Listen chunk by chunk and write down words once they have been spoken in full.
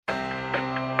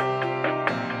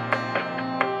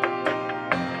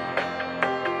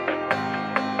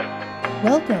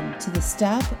Welcome to the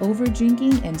Stop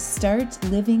Overdrinking and Start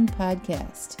Living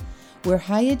podcast, where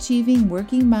high-achieving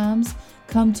working moms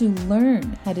come to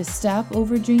learn how to stop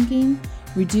overdrinking,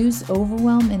 reduce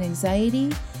overwhelm and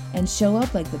anxiety, and show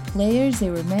up like the players they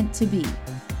were meant to be.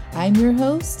 I'm your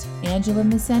host, Angela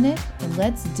Masenik, and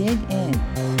let's dig in.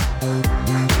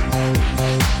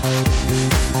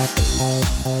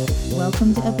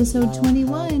 Welcome to episode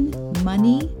 21,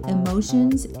 Money,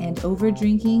 Emotions, and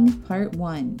Overdrinking, Part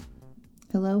 1.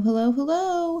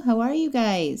 Hello. How are you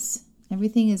guys?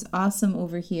 Everything is awesome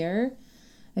over here.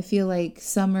 I feel like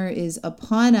summer is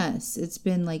upon us. It's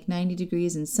been like 90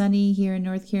 degrees and sunny here in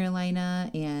North Carolina,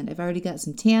 and I've already got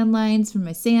some tan lines from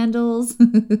my sandals.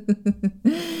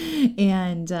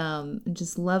 And I'm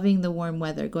just loving the warm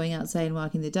weather, going outside and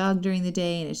walking the dog during the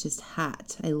day, and it's just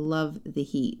hot. I love the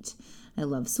heat. I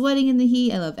love sweating in the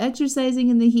heat. I love exercising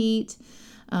in the heat.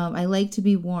 I like to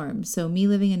be warm, so me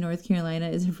living in North Carolina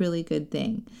is a really good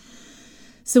thing.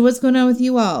 So what's going on with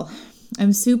you all?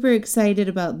 I'm super excited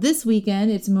about this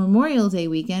weekend. It's Memorial Day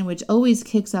weekend, which always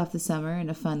kicks off the summer in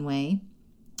a fun way.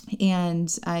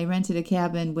 And I rented a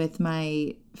cabin with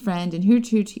my friend and her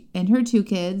two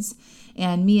kids,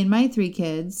 and me and my 3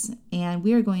 kids, and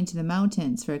we are going to the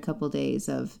mountains for a couple days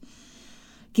of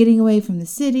getting away from the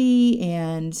city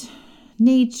and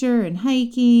nature and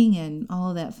hiking and all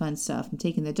of that fun stuff. I'm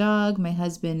taking the dog. My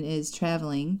husband is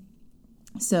traveling.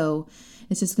 So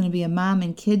it's just going to be a mom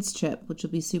and kids trip, which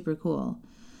will be super cool.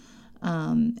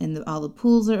 And all the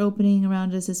pools are opening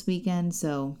around us this weekend.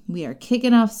 So we are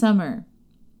kicking off summer.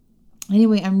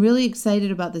 Anyway, I'm really excited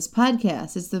about this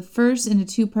podcast. It's the first in a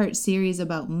 2-part series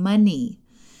about money.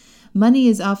 Money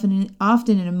is often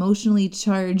an emotionally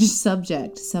charged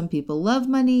subject. Some people love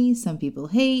money, some people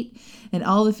hate, and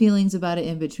all the feelings about it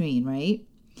in between, right?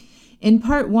 In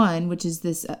part 1, which is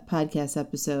this podcast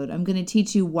episode, I'm going to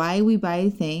teach you why we buy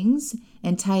things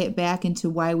and tie it back into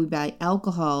why we buy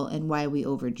alcohol and why we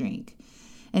overdrink.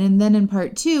 And then in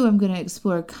part 2, I'm going to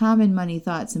explore common money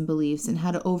thoughts and beliefs and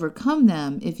how to overcome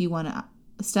them if you want to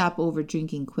stop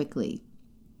overdrinking quickly.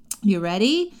 You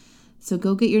ready? So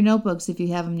go get your notebooks if you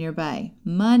have them nearby.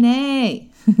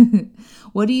 Money!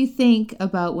 What do you think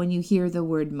about when you hear the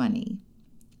word money?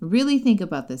 Really think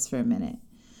about this for a minute.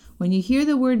 When you hear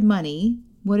the word money,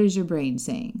 what is your brain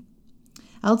saying?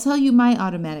 I'll tell you my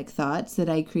automatic thoughts that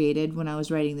I created when I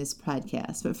was writing this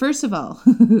podcast. But first of all,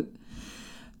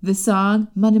 the song,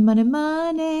 Money, Money,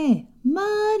 Money,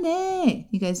 Money.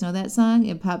 You guys know that song?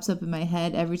 It pops up in my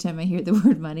head every time I hear the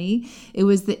word money. It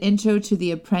was the intro to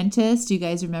The Apprentice. Do you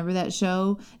guys remember that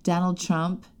show? Donald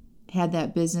Trump had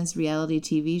that business reality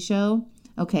TV show.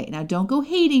 Okay, now don't go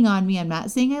hating on me. I'm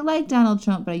not saying I like Donald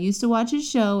Trump, but I used to watch his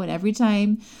show, and every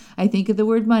time I think of the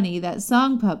word money, that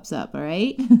song pops up, all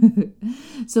right?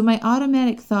 So my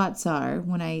automatic thoughts are,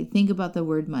 when I think about the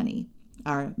word money,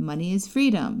 are money is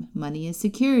freedom, money is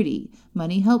security,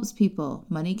 money helps people,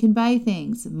 money can buy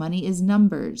things, money is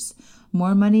numbers.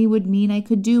 More money would mean I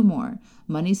could do more.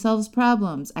 Money solves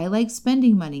problems. I like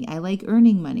spending money. I like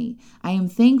earning money. I am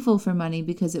thankful for money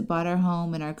because it bought our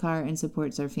home and our car and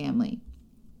supports our family.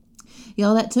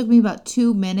 Y'all, that took me about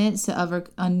 2 minutes to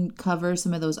uncover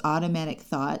some of those automatic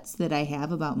thoughts that I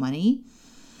have about money.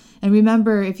 And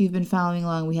remember, if you've been following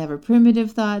along, we have our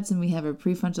primitive thoughts and we have our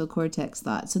prefrontal cortex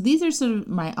thoughts. So these are sort of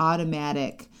my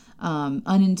automatic,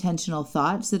 unintentional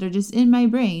thoughts that are just in my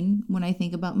brain when I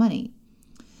think about money.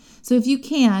 So if you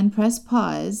can, press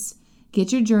pause,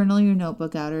 get your journal, your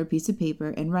notebook out, or a piece of paper,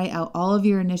 and write out all of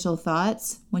your initial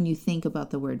thoughts when you think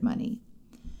about the word money.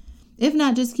 If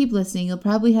not, just keep listening. You'll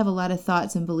probably have a lot of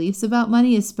thoughts and beliefs about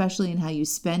money, especially in how you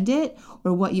spend it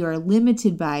or what you are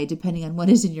limited by depending on what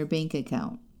is in your bank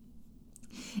account.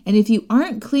 And if you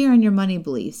aren't clear on your money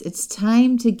beliefs, it's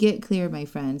time to get clear, my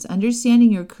friends.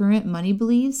 Understanding your current money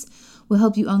beliefs will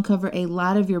help you uncover a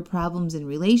lot of your problems in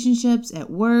relationships, at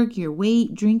work, your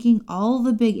weight, drinking, all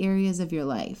the big areas of your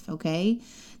life, okay?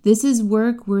 This is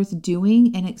work worth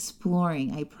doing and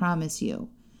exploring, I promise you.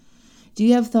 Do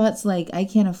you have thoughts like, I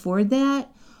can't afford that?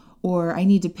 Or I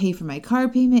need to pay for my car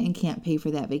payment and can't pay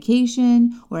for that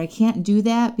vacation? Or I can't do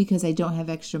that because I don't have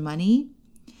extra money?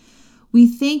 We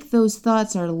think those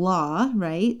thoughts are law,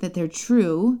 right? That they're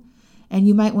true. And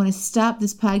you might want to stop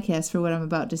this podcast for what I'm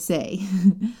about to say.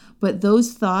 But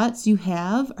those thoughts you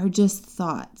have are just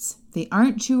thoughts. They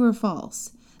aren't true or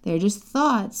false. They're just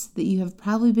thoughts that you have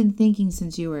probably been thinking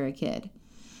since you were a kid.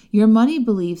 Your money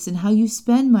beliefs and how you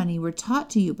spend money were taught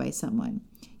to you by someone.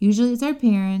 Usually it's our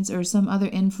parents or some other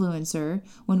influencer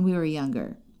when we were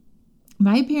younger.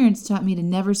 My parents taught me to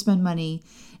never spend money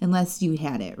unless you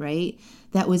had it, right?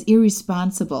 That was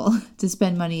irresponsible to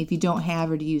spend money if you don't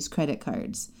have or to use credit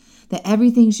cards. That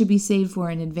everything should be saved for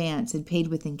in advance and paid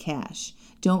with in cash.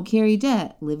 Don't carry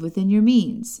debt. Live within your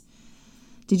means.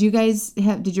 Did your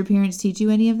parents teach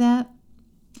you any of that?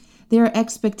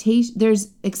 There's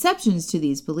exceptions to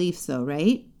these beliefs though,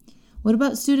 right? What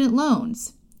about student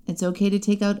loans? It's okay to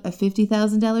take out a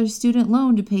 $50,000 student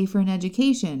loan to pay for an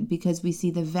education because we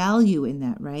see the value in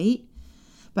that, right?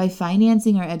 By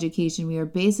financing our education, we are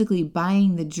basically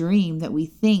buying the dream that we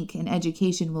think an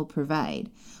education will provide.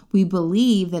 We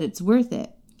believe that it's worth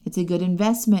it. It's a good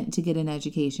investment to get an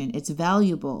education. It's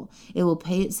valuable. It will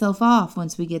pay itself off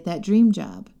once we get that dream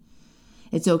job.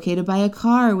 It's okay to buy a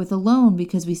car with a loan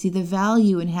because we see the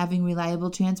value in having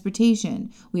reliable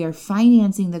transportation. We are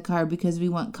financing the car because we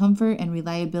want comfort and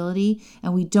reliability,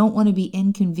 and we don't want to be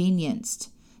inconvenienced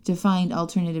to find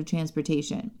alternative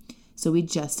transportation. So we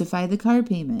justify the car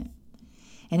payment.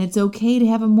 And it's okay to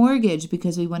have a mortgage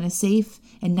because we want a safe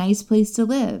and nice place to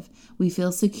live. We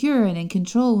feel secure and in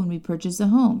control when we purchase a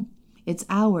home. It's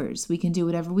ours. We can do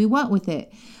whatever we want with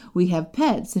it. We have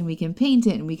pets and we can paint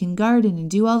it and we can garden and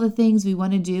do all the things we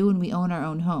want to do when we own our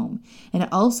own home. And it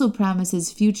also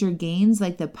promises future gains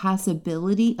like the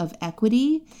possibility of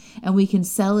equity, and we can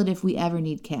sell it if we ever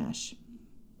need cash.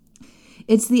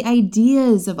 It's the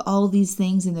ideas of all these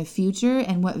things in the future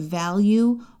and what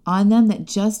value on them that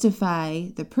justify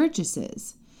the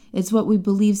purchases. It's what we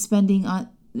believe spending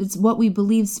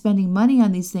money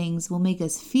on these things will make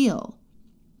us feel.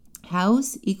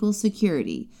 House equals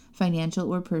security,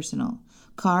 financial or personal.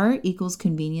 Car equals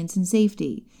convenience and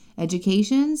safety.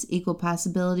 Educations equal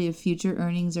possibility of future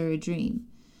earnings or a dream.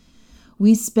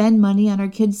 We spend money on our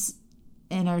kids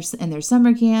and their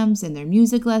summer camps and their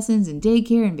music lessons and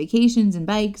daycare and vacations and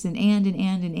bikes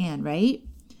and, right?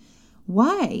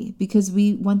 Why? Because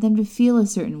we want them to feel a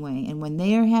certain way, and when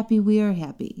they are happy, we are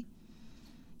happy.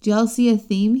 Do y'all see a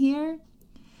theme here?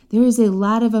 There is a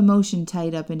lot of emotion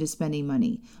tied up into spending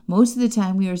money. Most of the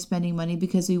time we are spending money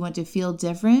because we want to feel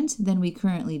different than we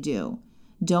currently do.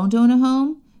 Don't own a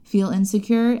home, feel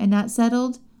insecure and not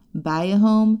settled. Buy a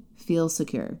home, feel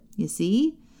secure. You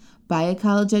see? Buy a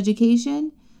college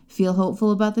education, feel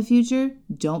hopeful about the future.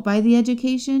 Don't buy the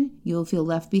education, you will feel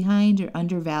left behind or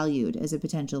undervalued as a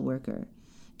potential worker.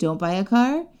 Don't buy a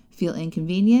car, feel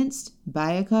inconvenienced.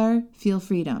 Buy a car, feel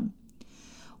freedom.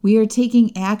 We are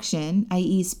taking action,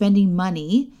 i.e. spending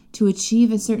money, to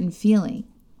achieve a certain feeling.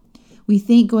 We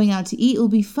think going out to eat will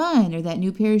be fun, or that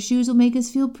new pair of shoes will make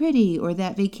us feel pretty, or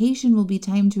that vacation will be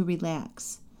time to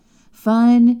relax.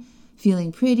 Fun,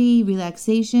 feeling pretty,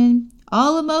 relaxation,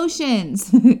 all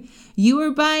emotions. You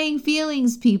are buying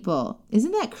feelings, people.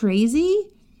 Isn't that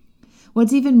crazy?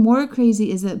 What's even more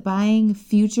crazy is that buying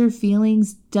future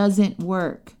feelings doesn't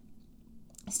work.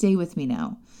 Stay with me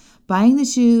now. Buying the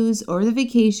shoes or the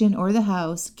vacation or the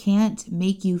house can't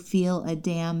make you feel a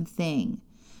damn thing,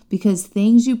 because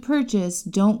things you purchase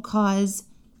don't cause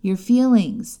your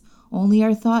feelings. Only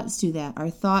our thoughts do that. Our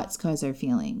thoughts cause our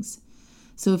feelings.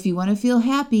 So if you want to feel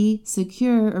happy,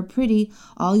 secure, or pretty,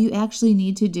 all you actually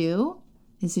need to do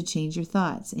is to change your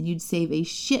thoughts, and you'd save a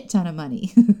shit ton of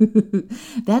money.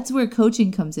 That's where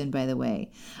coaching comes in, by the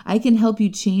way. I can help you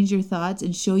change your thoughts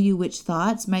and show you which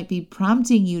thoughts might be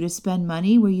prompting you to spend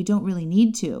money where you don't really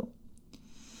need to.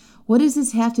 What does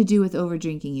this have to do with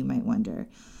overdrinking, you might wonder?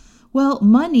 Well,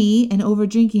 money and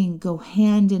overdrinking go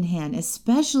hand in hand,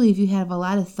 especially if you have a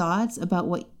lot of thoughts about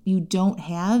what you don't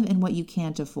have and what you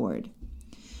can't afford.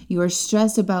 You are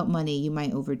stressed about money, you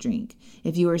might overdrink.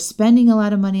 If you are spending a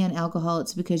lot of money on alcohol,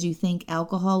 it's because you think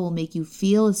alcohol will make you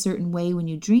feel a certain way when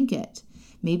you drink it.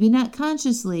 Maybe not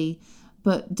consciously,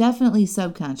 but definitely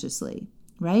subconsciously,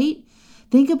 right?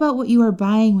 Think about what you are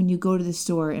buying when you go to the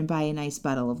store and buy a nice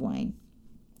bottle of wine.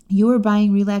 You are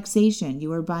buying relaxation.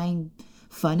 You are buying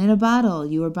fun in a bottle.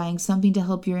 You are buying something to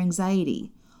help your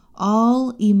anxiety.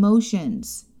 All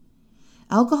emotions.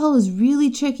 Alcohol is really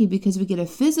tricky because we get a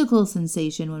physical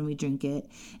sensation when we drink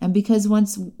it. And because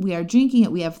once we are drinking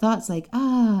it, we have thoughts like,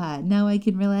 now I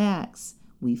can relax.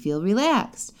 We feel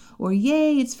relaxed. Or,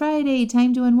 yay, it's Friday,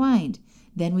 time to unwind.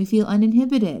 Then we feel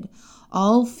uninhibited.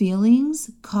 All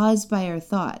feelings caused by our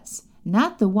thoughts,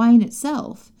 not the wine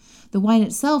itself. The wine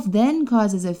itself then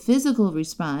causes a physical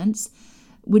response,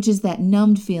 which is that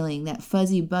numbed feeling, that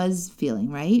fuzzy buzz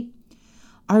feeling, right?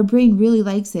 Our brain really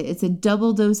likes it. It's a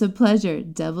double dose of pleasure.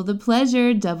 Double the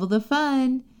pleasure, double the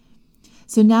fun.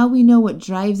 So now we know what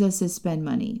drives us to spend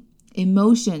money.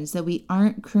 Emotions that we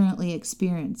aren't currently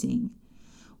experiencing,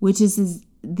 which is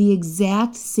the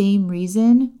exact same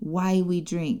reason why we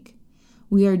drink.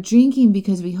 We are drinking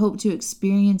because we hope to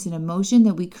experience an emotion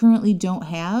that we currently don't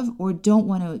have or don't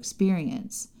want to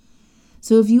experience.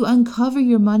 So if you uncover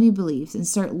your money beliefs and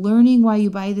start learning why you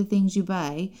buy the things you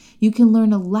buy, you can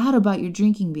learn a lot about your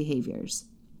drinking behaviors.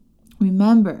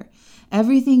 Remember,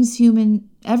 everything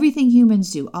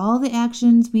humans do, all the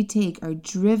actions we take are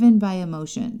driven by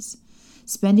emotions.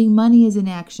 Spending money is an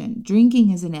action.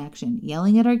 Drinking is an action.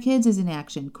 Yelling at our kids is an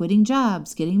action. Quitting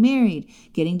jobs, getting married,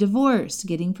 getting divorced,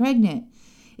 getting pregnant.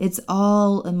 It's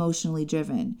all emotionally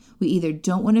driven. We either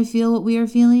don't want to feel what we are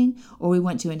feeling, or we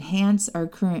want to enhance our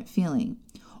current feeling,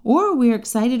 or we are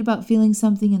excited about feeling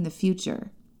something in the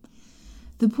future.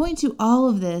 The point to all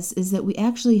of this is that we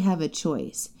actually have a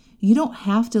choice. You don't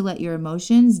have to let your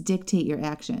emotions dictate your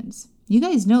actions. You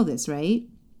guys know this, right?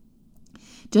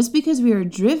 Just because we are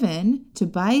driven to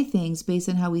buy things based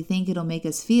on how we think it'll make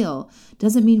us feel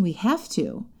doesn't mean we have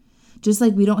to. Just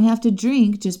like we don't have to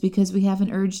drink just because we have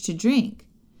an urge to drink.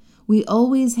 We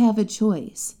always have a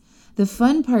choice. The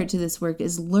fun part to this work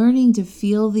is learning to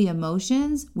feel the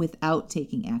emotions without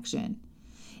taking action.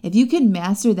 If you can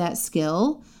master that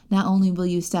skill, not only will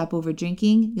you stop over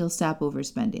drinking, you'll stop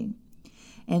overspending.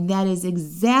 And that is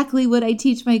exactly what I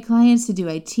teach my clients to do.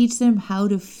 I teach them how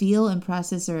to feel and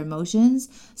process their emotions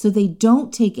so they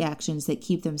don't take actions that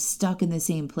keep them stuck in the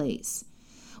same place.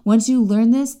 Once you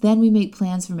learn this, then we make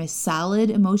plans from a solid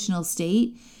emotional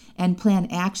state and plan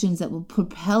actions that will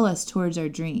propel us towards our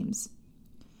dreams.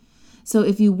 So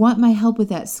if you want my help with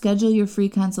that, schedule your free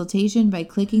consultation by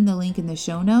clicking the link in the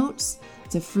show notes.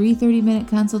 It's a free 30-minute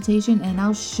consultation, and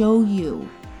I'll show you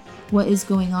what is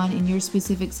going on in your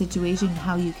specific situation and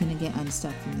how you can get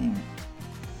unstuck from there.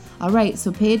 All right,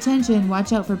 so pay attention.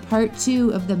 Watch out for part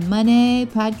 2 of the Money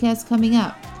podcast coming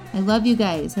up. I love you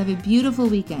guys. Have a beautiful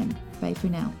weekend. Bye for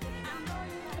now.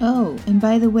 Oh, and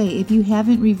by the way, if you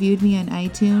haven't reviewed me on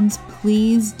iTunes,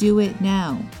 please do it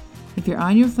now. If you're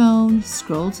on your phone,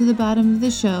 scroll to the bottom of the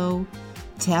show,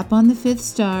 tap on the 5th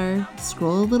star,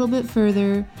 scroll a little bit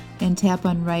further, and tap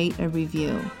on write a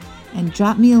review. And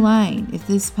drop me a line if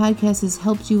this podcast has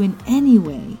helped you in any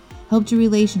way, helped your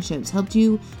relationships, helped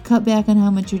you cut back on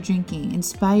how much you're drinking,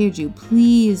 inspired you.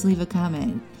 Please leave a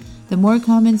comment. The more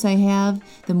comments I have,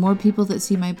 the more people that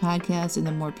see my podcast and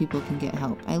the more people can get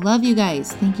help. I love you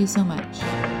guys. Thank you so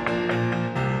much.